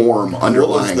form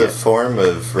underlying. What was the form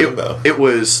of Rainbow? It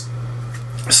was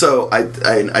So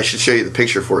I should show you the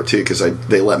picture for it too, because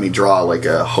they let me draw like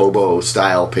a hobo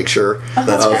style picture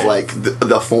of like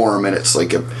the form, and it's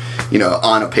like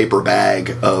on a paper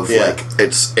bag of like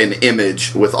it's an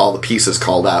image with all the pieces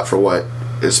called out for what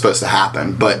is supposed to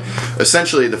happen. But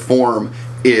essentially the form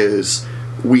is,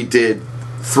 we did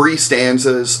 3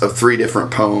 stanzas of 3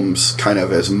 different poems kind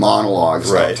of as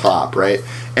monologues up top, right?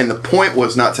 And the point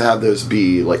was not to have those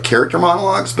be like character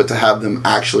monologues, but to have them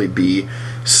actually be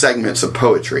segments of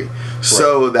poetry,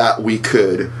 so that we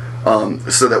could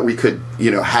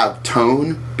have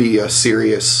tone be a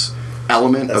serious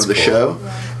element of the show.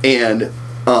 And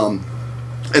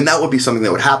that would be something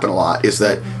that would happen a lot, is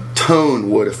that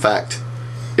tone would affect,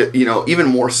 even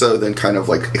more so than kind of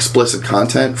like explicit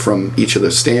content from each of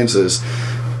those stanzas.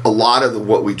 A lot of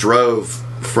what we drove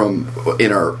from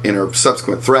in our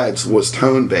subsequent threads was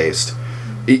tone based.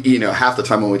 Half the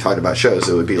time when we talked about shows,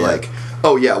 it would be like,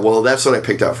 oh yeah, well that's what I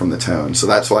picked up from the tone, so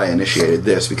that's why I initiated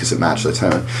this, because it matched the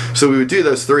tone. So we would do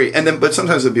those 3, and then but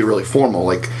sometimes it'd be really formal,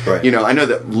 like I know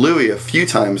that Louis a few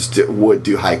times would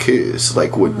do haikus,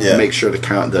 like would make sure to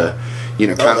count the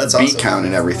count beat count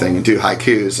and everything, and do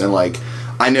haikus. And like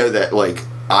I know that like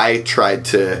I tried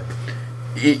to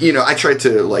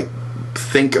like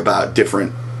think about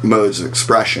different modes of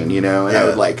expression, and I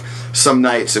would like, some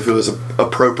nights if it was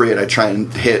appropriate, I'd try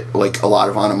and hit like a lot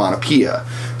of onomatopoeia.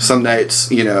 Some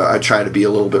nights I'd try to be a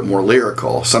little bit more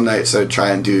lyrical. Some nights I'd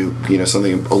try and do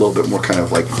something a little bit more kind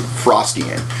of like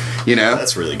Frostian.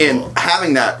 That's really cool. And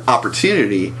having that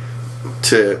opportunity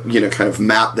to kind of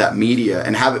map that media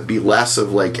and have it be less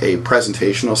of like a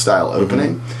presentational style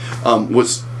opening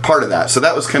was part of that. So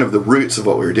that was kind of the roots of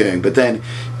what we were doing. But then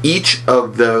each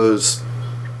of those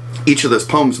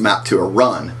poems mapped to a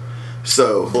run.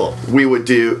 So we would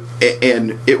do,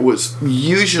 and it was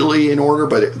usually in order,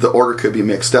 but the order could be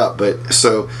mixed up. But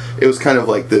so it was kind of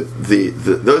like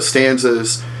those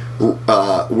stanzas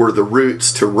were the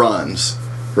roots to runs,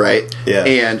 right? Yeah.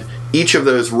 And each of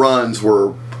those runs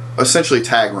were essentially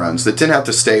tag runs that didn't have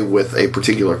to stay with a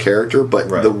particular character, but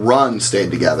the run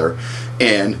stayed together.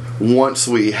 And once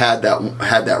we had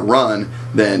that run,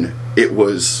 then it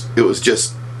was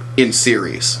just in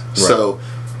series. Right. So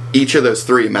each of those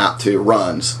 3 mapped to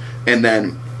runs, and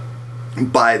then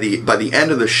by the end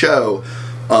of the show,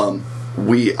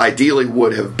 we ideally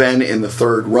would have been in the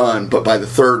 3rd run, but by the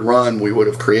 3rd run we would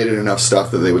have created enough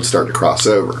stuff that they would start to cross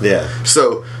over. Yeah.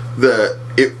 So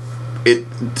it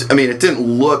didn't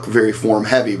look very form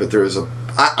heavy, but there was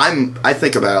I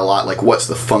think about it a lot, like what's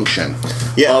the function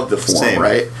of the form,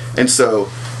 right? And so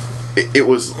it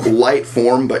was light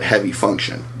form but heavy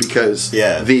function, because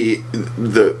the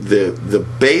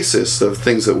basis of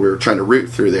things that we're trying to root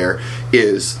through there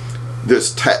is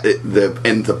this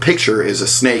and the picture is a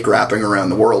snake wrapping around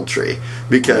the world tree,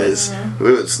 because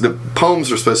the poems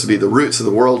are supposed to be the roots of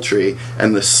the world tree,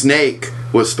 and the snake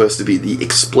was supposed to be the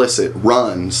explicit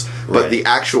runs, but the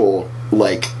actual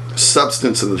like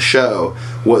substance of the show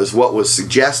was what was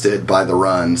suggested by the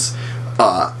runs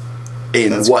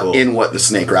in what the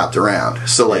snake wrapped around.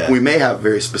 So like we may have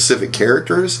very specific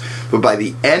characters, but by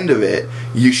the end of it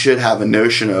you should have a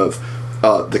notion of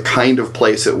the kind of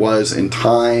place it was in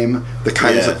time, the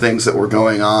kinds of things that were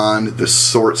going on, the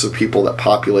sorts of people that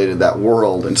populated that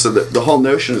world. And so the whole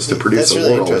notion is to produce That's a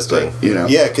really world. Interesting. But,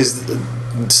 Yeah, because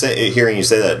hearing you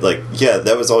say that, like,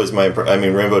 that was always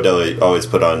Rainbow Deli always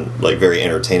put on like very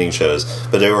entertaining shows,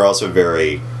 but they were also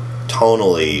very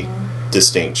tonally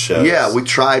distinct shows. Yeah, we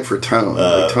tried for tone.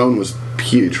 Tone was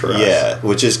huge for us. Yeah,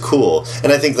 which is cool.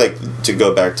 And I think, like, to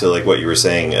go back to like what you were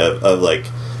saying of like,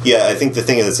 I think the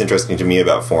thing that's interesting to me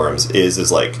about forums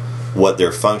is like what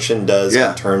their function does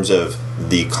in terms of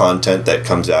the content that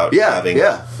comes out. Having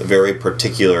a very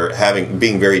particular,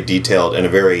 being very detailed and a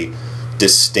very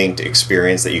distinct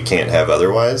experience that you can't have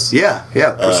otherwise. Yeah,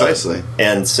 precisely.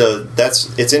 And so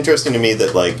it's interesting to me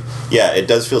that like, it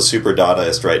does feel super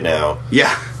Dadaist right now.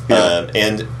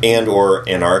 And or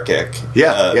anarchic.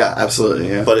 Absolutely.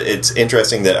 Yeah. But it's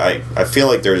interesting that I feel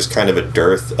like there's kind of a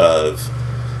dearth of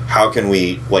how can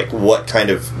we, like, what kind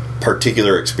of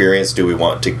particular experience do we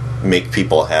want to make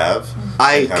people have?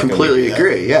 I completely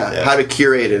agree. How to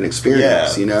curate an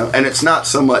experience, and it's not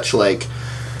so much like,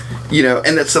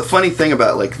 and that's the funny thing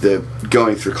about like the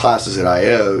going through classes at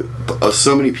IO.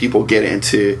 So many people get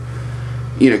into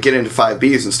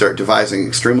 5Bs and start devising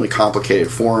extremely complicated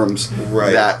forms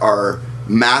that are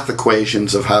math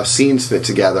equations of how scenes fit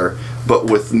together, but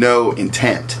with no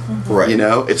intent.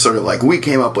 It's sort of like, we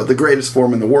came up with the greatest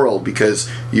form in the world because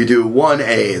you do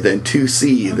 1A, then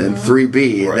 2C, then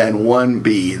 3B, then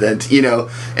 1B, then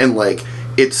and like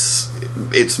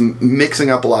it's mixing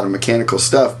up a lot of mechanical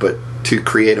stuff, but to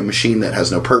create a machine that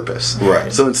has no purpose.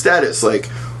 Right. So instead it's like,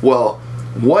 well,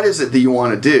 what is it that you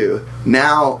want to do?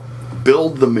 Now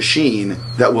build the machine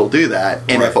that will do that,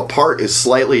 and if a part is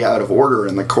slightly out of order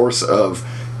in the course of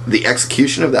the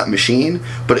execution of that machine,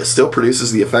 but it still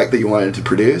produces the effect that you wanted to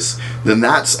produce, then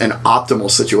that's an optimal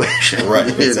situation. Right,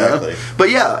 exactly. Know? But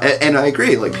yeah, and I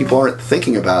agree, like, people aren't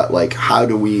thinking about, like, how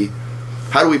do we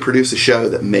produce a show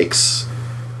that makes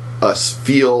us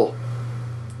feel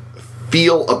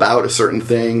about a certain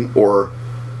thing, or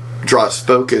draws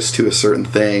focus to a certain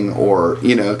thing, or,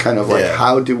 you know, kind of like,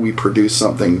 how do we produce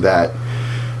something that,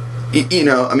 you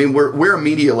know, I mean, we're a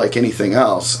media like anything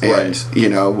else, and you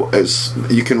know, as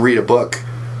you can read a book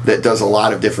that does a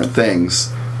lot of different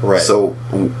things, so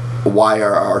why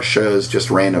are our shows just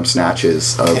random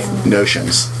snatches of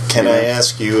notions? Can I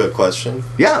ask you a question?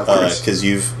 Yeah, of course. Because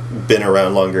you've been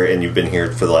around longer and you've been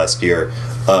here for the last year.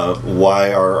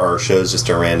 Why are our shows just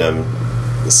a random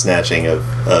snatching of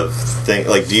things?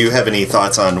 Like, do you have any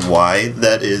thoughts on why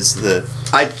that is the...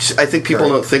 I think people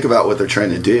don't think about what they're trying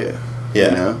to do. Yeah.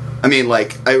 You know? I mean,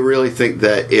 like, I really think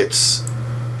that it's...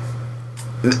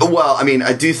 Well, I mean,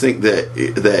 I do think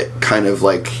that kind of,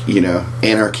 like, you know,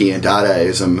 anarchy and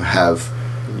Dadaism have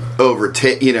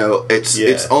overtaken... You know,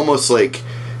 it's almost like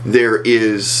there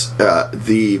is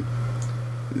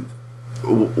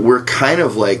we're kind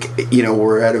of like, you know,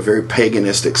 we're at a very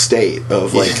paganistic state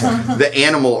of, like, the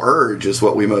animal urge is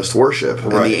what we most worship.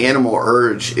 And the animal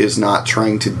urge is not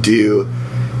trying to do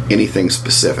anything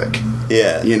specific.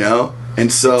 Yeah. You know?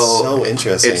 And so... It's so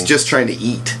interesting. It's just trying to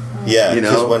eat. Yeah, you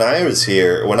because know? when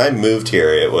I moved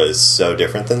here, it was so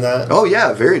different than that. Oh,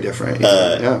 yeah, very different.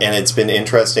 And it's been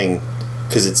interesting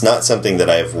because it's not something that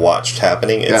I've watched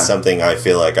happening. It's something I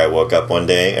feel like I woke up one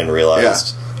day and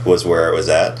realized was where it was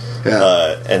at.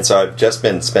 Yeah. And so I've just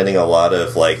been spending a lot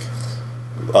of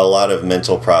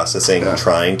mental processing,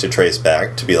 trying to trace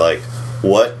back to be like,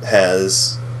 what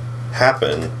has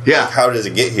happened? Yeah. Like, how does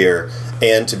it get here?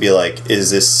 And to be like, is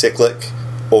this cyclic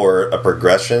or a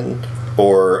progression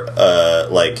or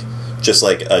like just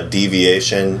like a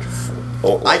deviation?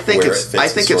 I think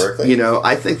it's you know,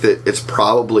 I think that it's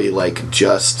probably like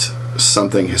just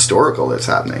something historical that's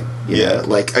happening. You know?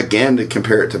 Like, again, to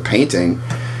compare it to painting,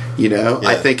 you know,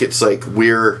 I think it's like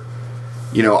we're,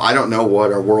 you know, I don't know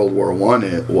what our World War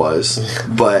I was,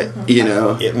 but, you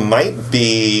know, it might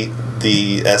be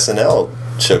the SNL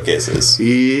showcases.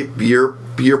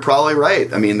 You're probably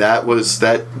right. I mean, that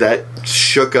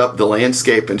shook up the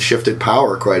landscape and shifted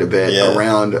power quite a bit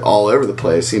around all over the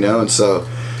place, you know, and so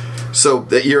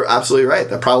that you're absolutely right.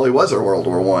 That probably was our World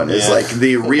War I. It's like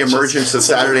the reemergence of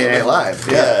Saturday Night Live.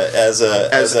 As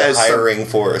a hiring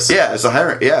force. Yeah, as a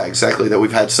hiring. Yeah, exactly. That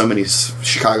we've had so many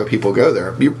Chicago people go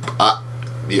there.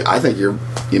 I think you're,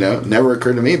 you know, never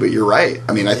occurred to me, but you're right.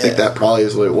 I mean, I think that probably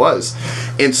is what it was.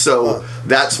 And so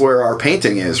that's where our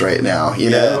painting is right now, you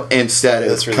know, instead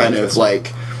of really kind of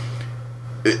like,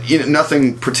 you know,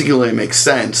 nothing particularly makes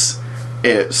sense.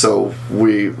 So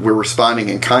we're responding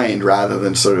in kind rather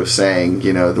than sort of saying,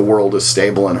 you know, the world is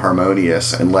stable and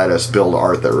harmonious and let us build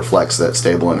art that reflects that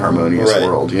stable and harmonious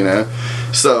world, you know?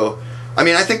 So, I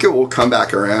mean, I think it will come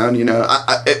back around, you know,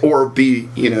 or be,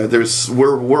 you know,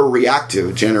 we're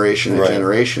reactive generation to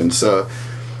generation. So,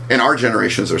 and our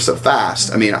generations are so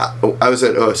fast. I mean, I was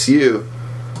at OSU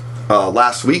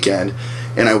last weekend,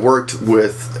 and I worked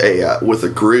with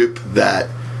a group that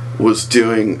was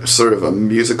doing sort of a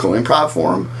musical improv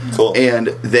form. Cool. And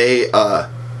they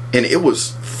and it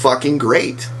was fucking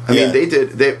great. I mean,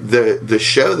 the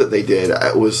show that they did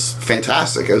was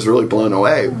fantastic. I was really blown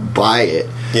away by it.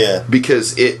 Yeah.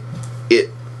 Because it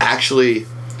actually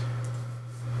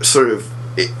sort of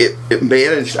it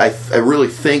managed, I really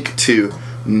think, to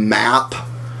map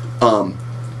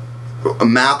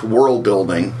world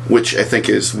building, which I think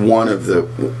is one of the,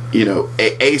 you know,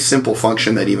 a simple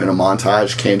function that even a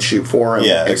montage can shoot for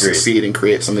and succeed and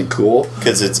create something cool.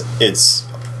 Because it's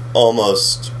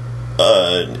almost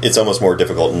more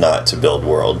difficult not to build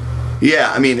world.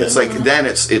 Yeah, I mean, it's like then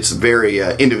it's very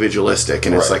individualistic,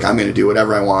 and it's like I'm going to do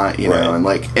whatever I want, you know,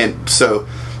 and so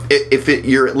if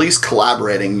you're at least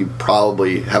collaborating, you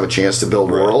probably have a chance to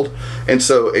build world, and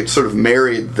so it sort of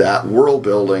married that world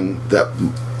building that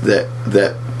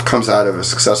comes out of a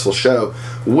successful show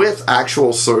with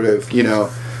actual sort of, you know,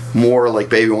 more like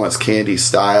Baby Wants Candy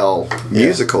style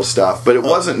musical stuff, but it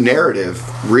wasn't narrative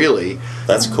really.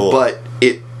 That's cool. But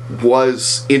it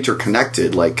was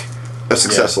interconnected like a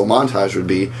successful montage would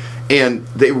be, and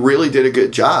they really did a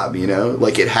good job, you know,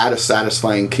 like it had a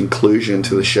satisfying conclusion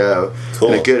to the show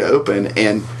and a good open,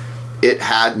 and it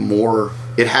had more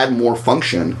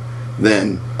function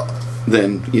than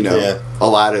you know a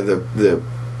lot of the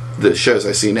the shows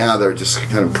I see now, they're just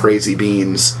kind of praisey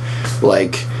beans,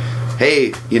 like,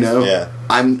 hey,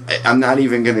 I'm not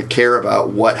even going to care about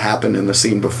what happened in the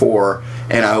scene before,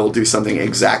 and I will do something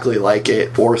exactly like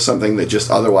it, or something that just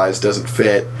otherwise doesn't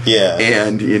fit. Yeah.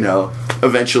 And,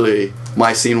 eventually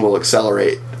my scene will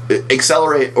accelerate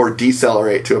or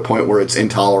decelerate to a point where it's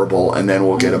intolerable, and then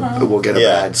we'll get a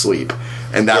bad sweep.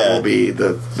 And that will be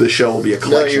the show will be a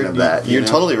collection of that. You're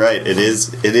totally right. It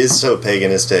is so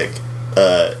paganistic,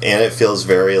 and it feels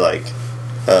very like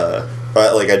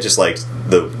I just liked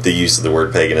the use of the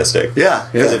word paganistic. Yeah,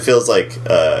 because it feels like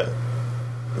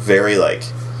very like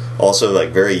also like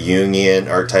very Jungian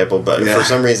archetypal. But for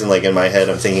some reason, like in my head,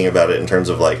 I'm thinking about it in terms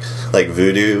of like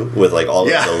voodoo with like all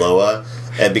of the Loa.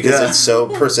 And because it's so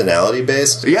personality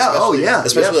based,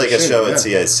 especially like a show at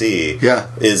CIC,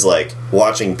 is like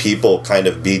watching people kind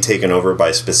of be taken over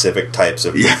by specific types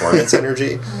of performance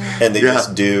energy, and they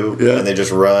just do, and they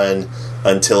just run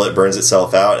until it burns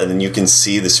itself out, and then you can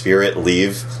see the spirit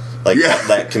leave, like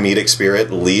that comedic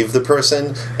spirit leave the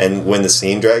person, and when the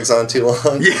scene drags on too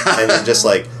long, and then just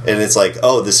like, and it's like,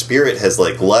 oh, the spirit has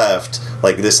like left,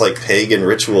 like this like pagan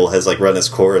ritual has like run its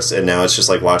course, and now it's just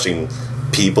like watching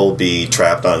people be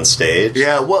trapped on stage.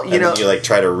 Yeah, well, and then you like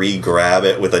try to re-grab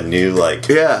it with a new like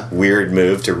weird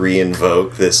move to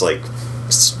re-invoke this like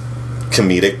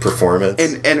comedic performance.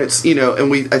 And it's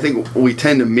and I think we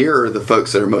tend to mirror the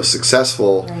folks that are most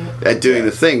successful at doing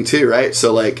the thing too, right?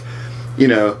 So like,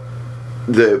 the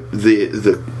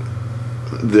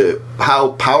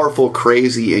how powerful,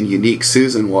 crazy, and unique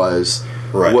Susan was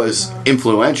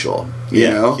influential. You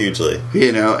know, hugely.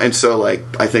 And so like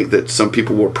I think that some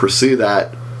people will pursue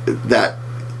that I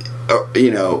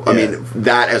mean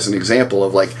that as an example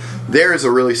of like there is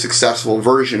a really successful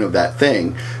version of that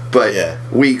thing, but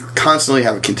we constantly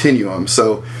have a continuum.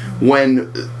 So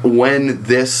when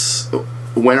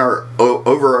our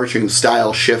overarching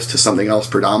style shifts to something else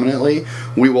predominantly,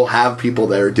 we will have people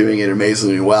that are doing it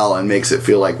amazingly well and makes it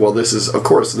feel like, well, this is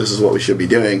what we should be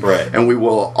doing. Right. And we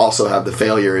will also have the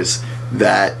failures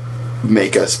that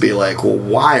make us be like, well,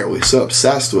 why are we so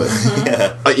obsessed with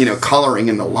coloring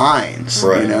in the lines?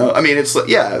 Right. I mean,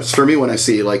 it's for me when I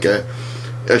see like a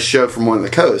show from one of the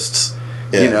coasts,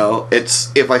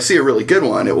 it's if I see a really good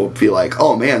one, it will be like,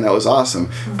 oh man, that was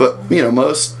awesome. But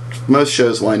most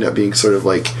shows wind up being sort of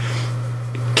like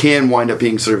in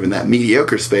that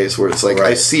mediocre space where it's like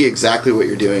I see exactly what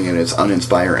you're doing and it's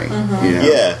uninspiring.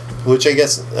 Yeah, which I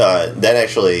guess that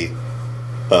actually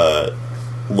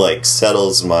like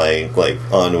settles my like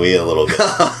ennui a little bit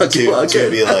to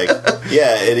be like,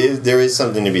 there is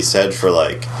something to be said for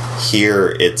like here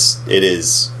it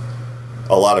is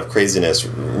a lot of craziness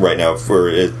right now for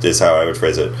it is how I would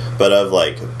phrase it,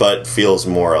 but feels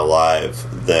more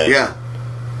alive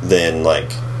than like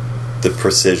the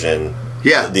precision,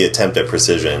 the attempt at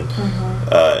precision,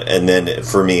 and then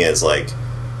for me it's like,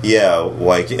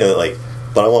 why like,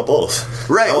 but I want both,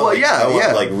 right? I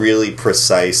want like really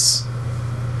precise,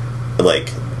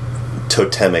 like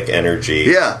totemic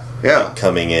energy, like,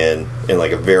 coming in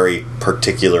like a very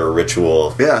particular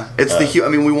ritual. It's I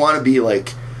mean, we want to be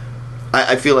like,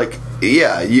 I feel like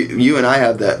you and I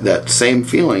have that same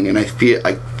feeling, and I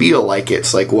feel like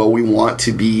it's like, well, we want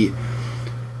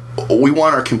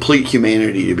our complete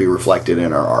humanity to be reflected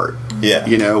in our art.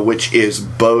 Which is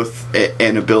both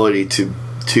an ability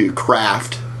to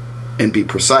craft and be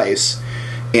precise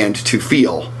and to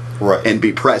feel and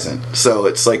be present. So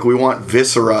it's like we want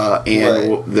viscera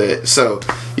and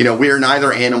we are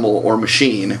neither animal or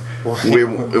machine.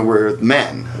 We're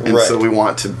men, and so we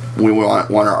want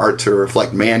our art to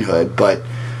reflect manhood, but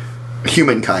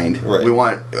humankind. We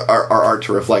want our art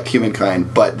to reflect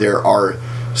humankind, but there are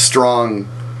strong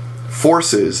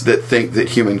forces that think that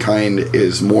humankind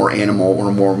is more animal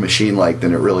or more machine-like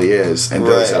than it really is, and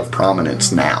those have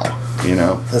prominence now.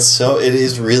 That's so. It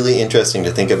is really interesting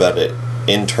to think about it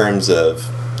in terms of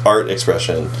art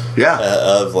expression.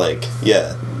 Of like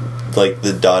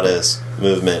the Dadaist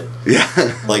movement.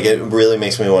 Like it really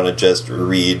makes me want to just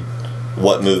read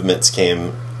what movements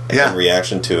came in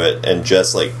reaction to it and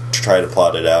just like try to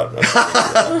plot it out.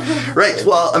 Right.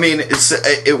 Well, I mean,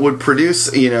 it would produce,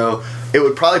 it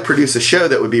would probably produce a show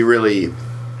that would be really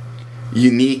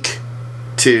unique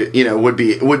to,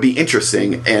 would be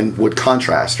interesting and would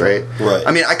contrast, right? Right.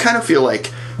 I mean, I kind of feel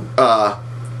like,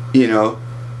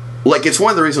 like it's one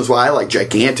of the reasons why I like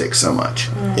Gigantic so much.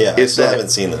 Yeah, I still haven't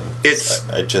seen them.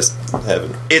 I just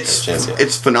haven't. It's had a chance yet.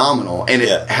 It's phenomenal, and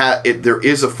there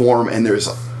is a form and there's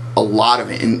a lot of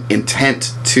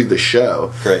intent to the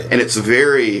show. Great, and it's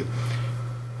very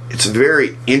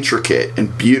intricate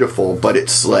and beautiful, but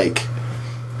it's like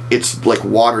it's like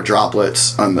water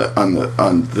droplets on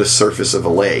the surface of a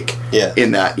lake. Yeah.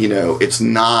 In that, it's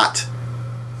not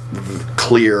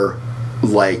clear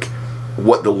like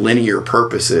what the linear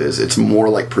purpose is. It's more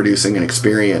like producing an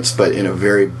experience, but in a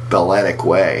very balletic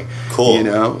way.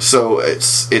 Cool. So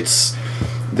it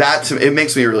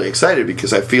makes me really excited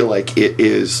because I feel like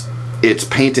it's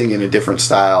painting in a different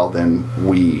style than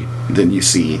you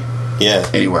see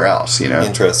anywhere else.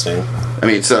 Interesting. I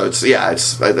mean, so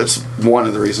that's one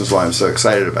of the reasons why I'm so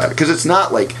excited about it, because it's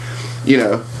not like,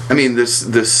 I mean, the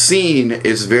scene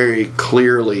is very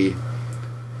clearly,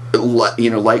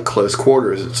 like Close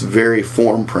Quarters. It's very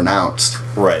form pronounced,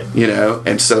 right?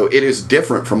 And so it is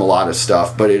different from a lot of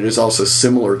stuff, but it is also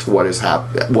similar to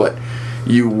what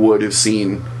you would have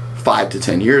seen 5 to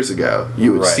 10 years ago.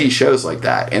 You would see shows like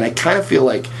that, and I kind of feel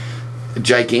like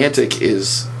Gigantic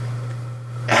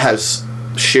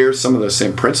shares some of those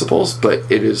same principles, but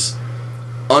it is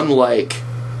unlike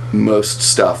most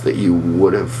stuff that you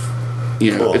would have,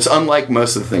 Cool. It's unlike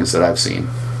most of the things that I've seen.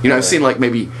 I've seen like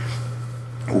maybe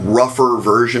rougher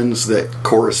versions that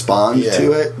correspond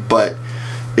to it, but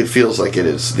it feels like it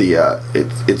is it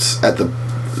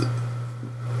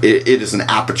is an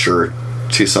aperture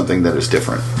to something that is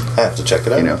different. I have to check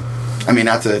it out. I mean,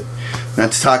 not to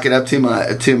talk it up too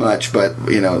much, but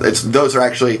those are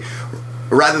actually,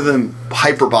 rather than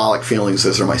hyperbolic feelings,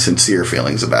 those are my sincere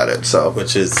feelings about it. So,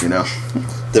 which is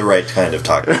the right kind of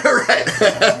talk. right.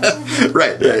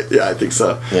 Yeah, I think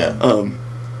so. Yeah.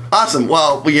 Awesome.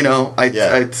 Well, we're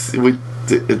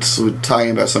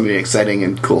talking about so many exciting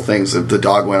and cool things. The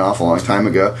dog went off a long time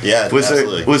ago. Yeah,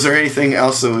 absolutely. Was there anything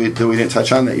else that we didn't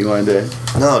touch on that you wanted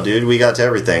to? No, dude, we got to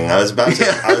everything. I was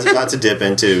about to dip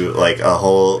into like a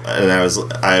whole, and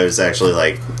I was actually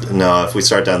like, no, if we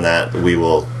start down that, we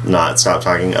will not stop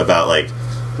talking about like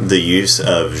the use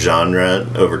of genre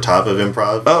over top of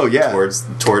improv. Oh yeah,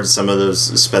 towards some of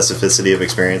those specificity of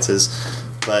experiences.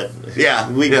 But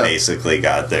we basically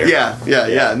got there. Yeah.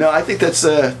 No, I think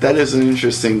that is an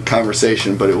interesting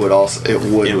conversation, but it would blossom be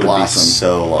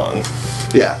so long.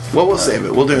 Yeah. Well, we'll save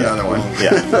it. We'll do another one.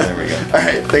 Yeah. There we go. All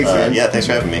right. Thanks, man. Yeah. Thanks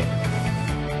for having me.